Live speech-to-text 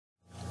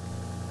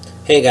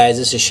Hey guys,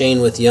 this is Shane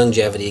with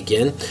Youngevity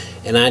again,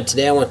 and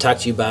today I want to talk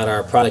to you about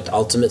our product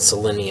Ultimate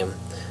Selenium.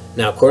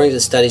 Now, according to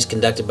studies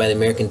conducted by the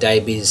American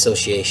Diabetes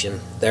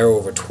Association, there are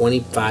over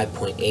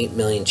 25.8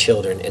 million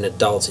children and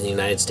adults in the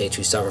United States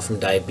who suffer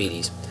from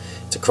diabetes.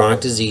 It's a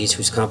chronic disease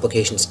whose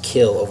complications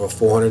kill over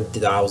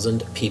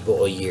 400,000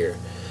 people a year.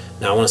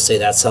 Now, I want to say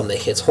that's something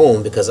that hits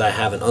home because I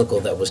have an uncle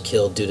that was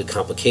killed due to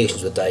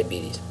complications with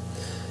diabetes.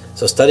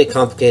 So a study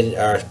completed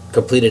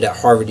at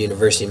Harvard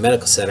University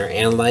Medical Center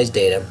analyzed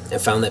data and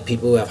found that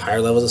people who have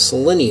higher levels of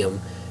selenium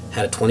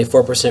had a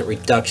 24%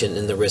 reduction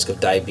in the risk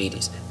of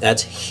diabetes.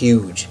 That's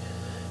huge.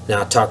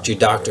 Now talk to your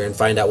doctor and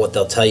find out what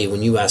they'll tell you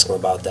when you ask them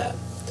about that.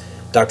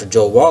 Dr.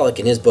 Wallach,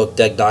 in his book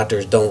Dead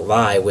Doctors Don't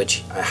Lie,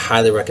 which I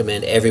highly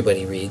recommend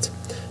everybody reads,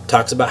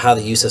 talks about how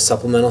the use of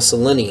supplemental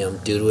selenium,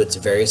 due to its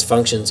various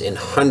functions in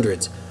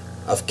hundreds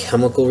of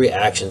chemical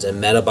reactions and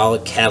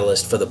metabolic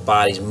catalysts for the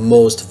body's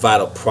most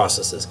vital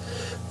processes.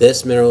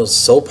 This mineral is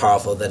so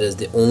powerful that it is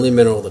the only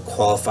mineral that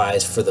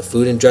qualifies for the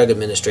Food and Drug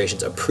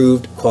Administration's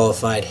approved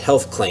qualified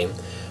health claim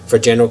for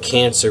general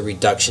cancer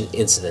reduction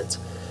incidence.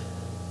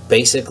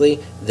 Basically,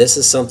 this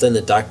is something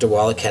that Dr.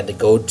 Wallach had to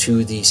go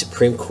to the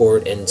Supreme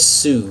Court and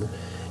sue,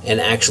 and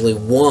actually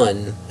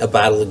won a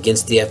battle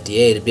against the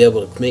FDA to be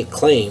able to make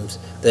claims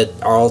that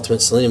our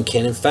Ultimate Selenium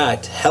can in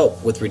fact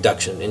help with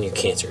reduction in your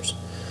cancers.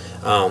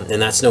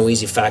 And that's no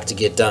easy fact to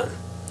get done.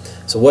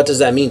 So what does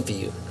that mean for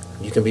you?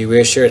 You can be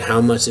reassured how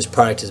much this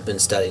product has been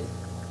studied.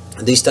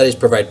 These studies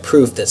provide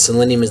proof that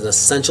selenium is an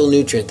essential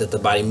nutrient that the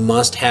body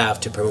must have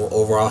to promote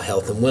overall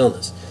health and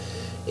wellness.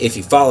 If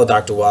you follow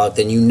Dr. Wallach,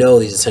 then you know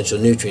these essential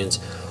nutrients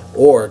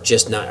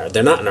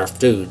they're not in our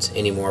foods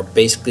anymore,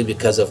 basically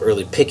because of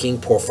early picking,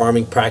 poor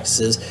farming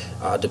practices,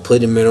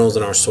 depleted minerals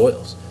in our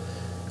soils.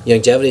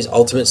 Youngevity's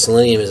Ultimate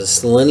Selenium is a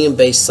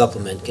selenium-based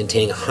supplement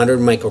containing 100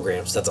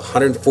 micrograms. That's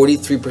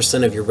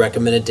 143% of your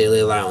recommended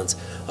daily allowance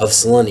of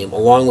selenium,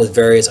 along with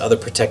various other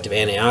protective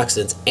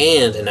antioxidants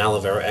and an Aloe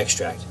Vera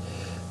Extract.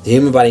 The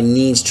human body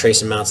needs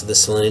trace amounts of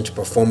this selenium to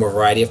perform a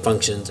variety of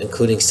functions,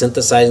 including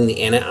synthesizing the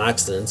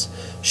antioxidants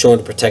shown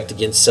to protect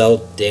against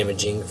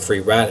cell-damaging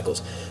free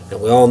radicals. Now,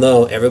 we all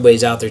know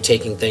everybody's out there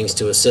taking things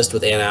to assist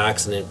with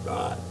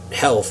antioxidant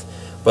health,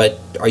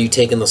 but are you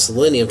taking the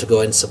selenium to go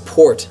ahead and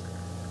support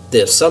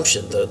the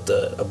assumption,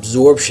 the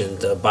absorption,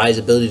 the body's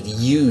ability to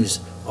use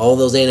all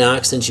those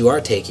antioxidants you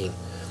are taking?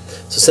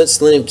 So since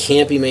selenium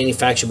can't be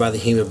manufactured by the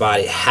human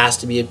body, it has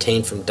to be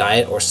obtained from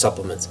diet or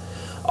supplements.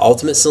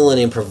 Ultimate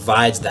Selenium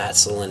provides that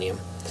selenium.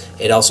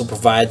 It also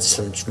provides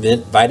some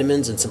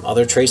vitamins and some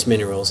other trace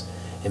minerals,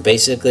 and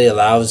basically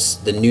allows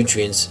the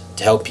nutrients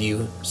to help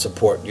you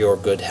support your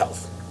good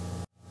health.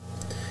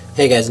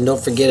 Hey guys, and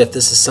don't forget, if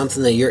this is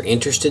something that you're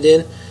interested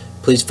in,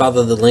 please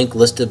follow the link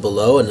listed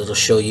below and it'll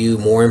show you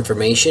more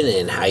information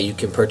and how you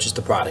can purchase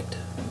the product.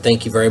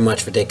 Thank you very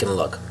much for taking a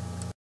look.